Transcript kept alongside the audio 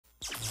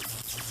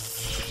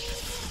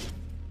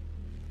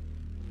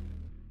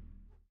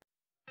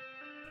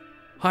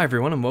Hi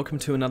everyone and welcome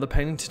to another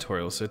painting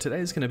tutorial. So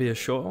today is going to be a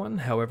short one,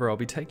 however I'll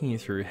be taking you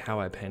through how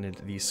I painted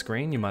the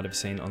screen you might have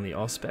seen on the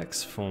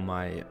Auspex for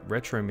my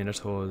Retro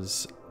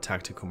Minotaurs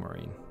Tactical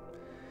Marine.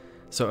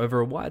 So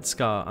over a white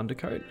scar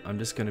undercoat, I'm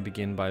just going to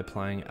begin by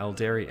applying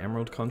Alderi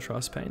Emerald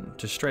contrast paint,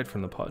 just straight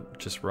from the pot,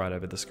 just right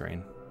over the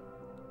screen.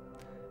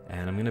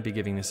 And I'm going to be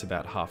giving this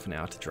about half an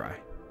hour to dry.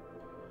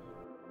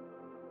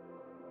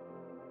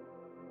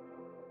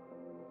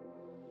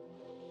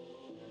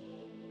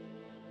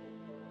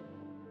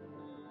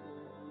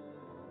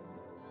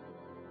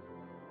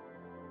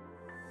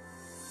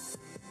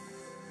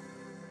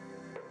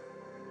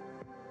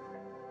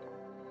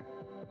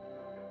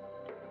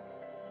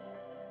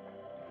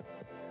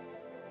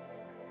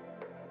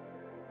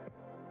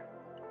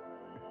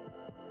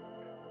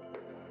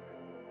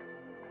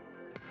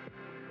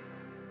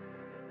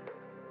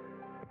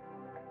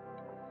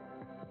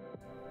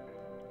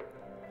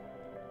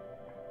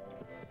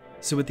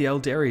 So with the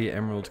Alderi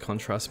Emerald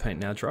contrast paint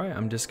now dry,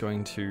 I'm just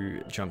going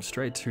to jump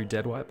straight to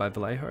Dead White by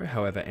Vallejo.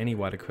 However, any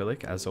white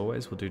acrylic, as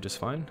always, will do just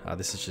fine.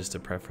 This is just a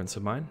preference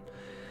of mine.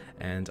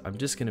 And I'm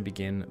just going to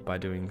begin by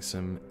doing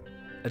some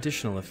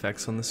additional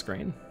effects on the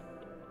screen.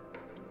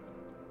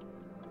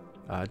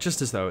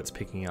 Just as though it's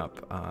picking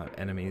up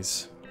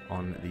enemies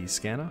on the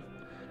scanner.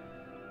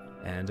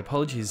 And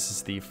apologies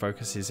as the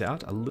focus is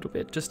out a little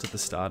bit just at the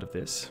start of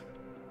this.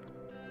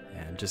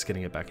 And just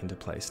getting it back into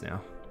place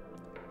now.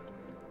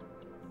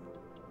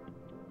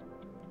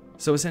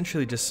 So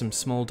essentially just some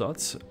small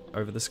dots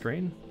over the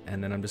screen,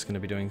 and then I'm just going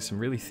to be doing some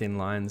really thin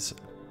lines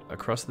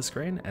across the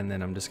screen, and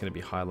then I'm just going to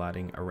be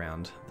highlighting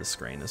around the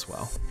screen as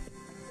well.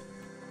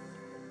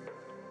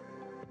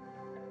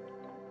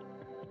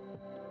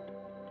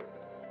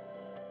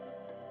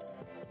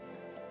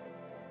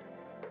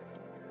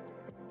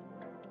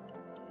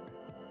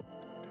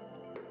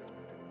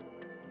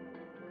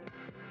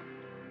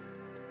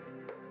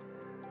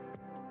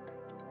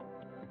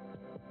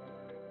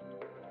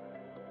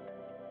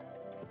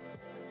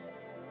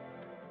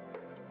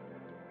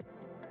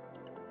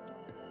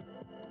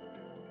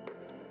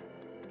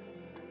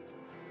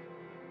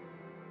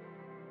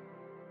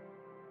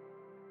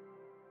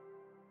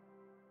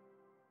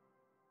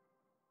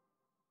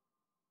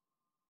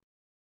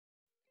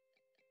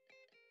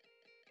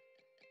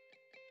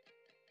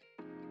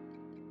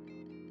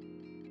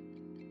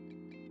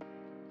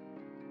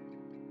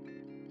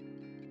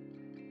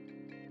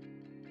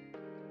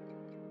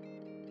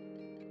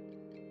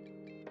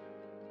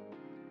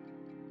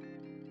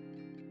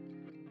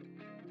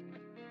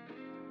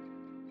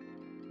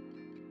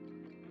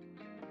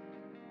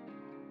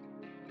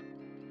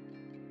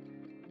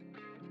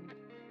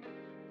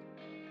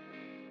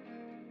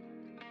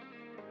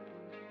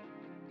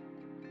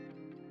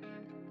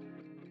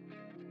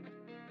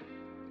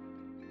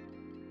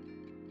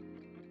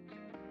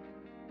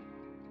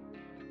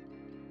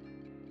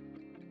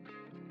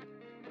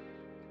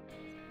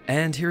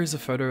 And here is a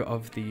photo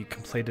of the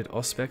completed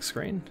Auspex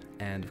screen,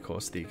 and of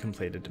course the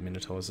completed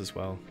Minotaurs as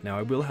well. Now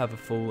I will have a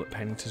full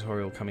painting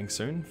tutorial coming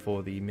soon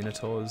for the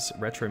Minotaurs,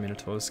 Retro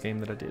Minotaurs scheme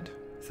that I did.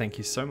 Thank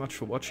you so much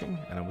for watching,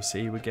 and I will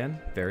see you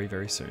again very,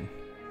 very soon.